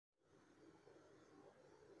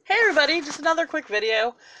everybody, just another quick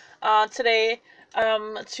video today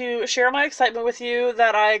to share my excitement with you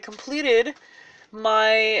that I completed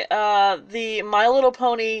my the My Little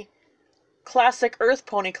Pony Classic Earth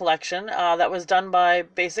Pony collection that was done by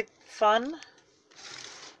Basic Fun.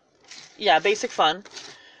 Yeah, Basic Fun.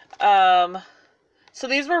 So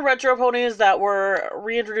these were retro ponies that were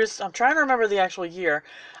reintroduced. I'm trying to remember the actual year.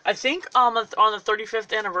 I think on the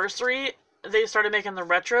 35th anniversary they started making the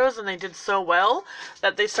retros, and they did so well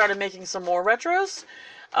that they started making some more retros.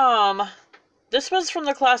 This was from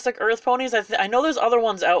the classic Earth ponies. I know there's other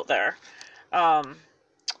ones out there, but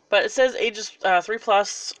it says ages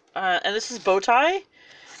 3+, and this is Bowtie,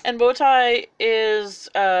 and Bowtie is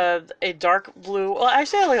a dark blue. Well,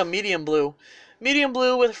 actually, I like a medium blue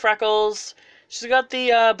with freckles. She's got the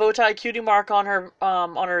Bowtie cutie mark on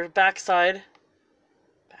her backside.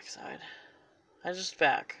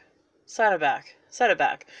 Side of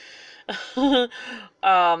back.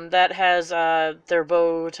 That has their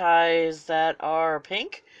bow ties that are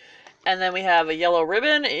pink. And then we have a yellow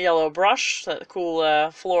ribbon, a yellow brush, that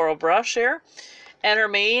cool floral brush here. And her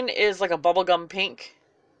mane is like a bubblegum pink.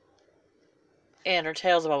 And her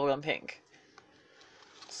tail's a bubblegum pink.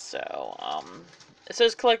 So, it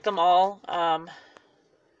says collect them all.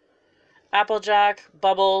 Applejack,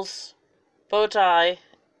 Bubbles, Bowtie,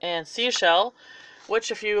 and Seashell.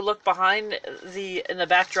 Which, if you look behind in the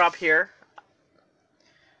backdrop here,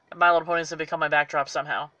 My Little Ponies have become my backdrop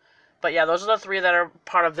somehow. But yeah, those are the three that are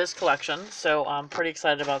part of this collection, so I'm pretty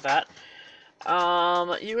excited about that.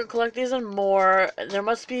 You can collect these and more. There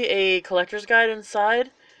must be a collector's guide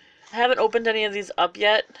inside. I haven't opened any of these up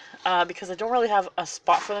yet, because I don't really have a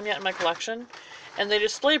spot for them yet in my collection. And they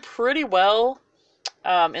display pretty well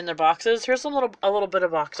in their boxes. Here's a little bit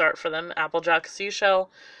of box art for them. Applejack, Seashell,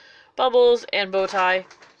 Bubbles, and Bowtie.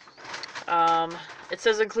 It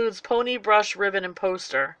says includes pony, brush, ribbon, and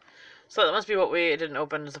poster. So that must be what we didn't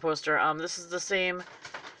open as a poster. This is the same.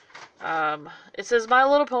 It says My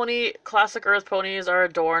Little Pony Classic Earth Ponies are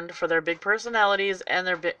adorned for their big personalities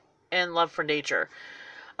and and love for nature.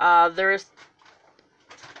 There is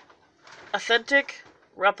authentic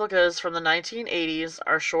replicas from the 1980s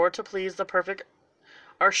are sure to be the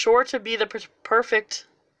perfect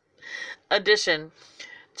addition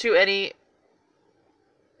to any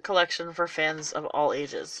collection for fans of all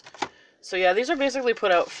ages. So yeah, these are basically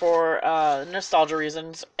put out for nostalgia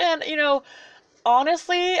reasons. And you know,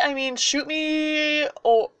 honestly, I mean, shoot me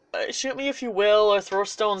if you will, or throw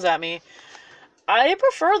stones at me. I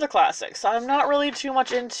prefer the classics. I'm not really too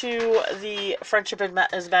much into the Friendship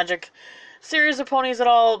is Magic series of ponies at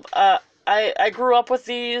all. I grew up with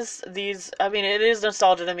these. I mean, it is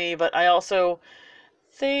nostalgia to me, but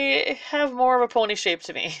they have more of a pony shape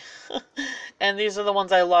to me. And these are the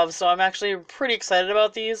ones I love, so I'm actually pretty excited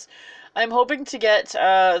about these. I'm hoping to get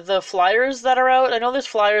the flyers that are out. I know there's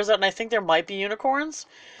flyers out, and I think there might be unicorns.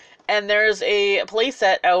 And there's a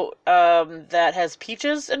playset out that has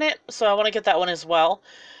peaches in it, so I want to get that one as well.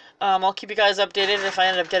 I'll keep you guys updated if I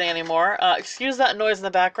end up getting any more. Excuse that noise in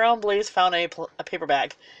the background. Blaze found a paper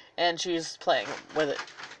bag, and she's playing with it,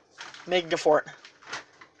 making a fort.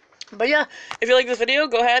 But yeah, if you like this video,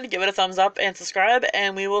 go ahead, give it a thumbs up, and subscribe,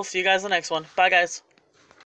 and we will see you guys in the next one. Bye, guys.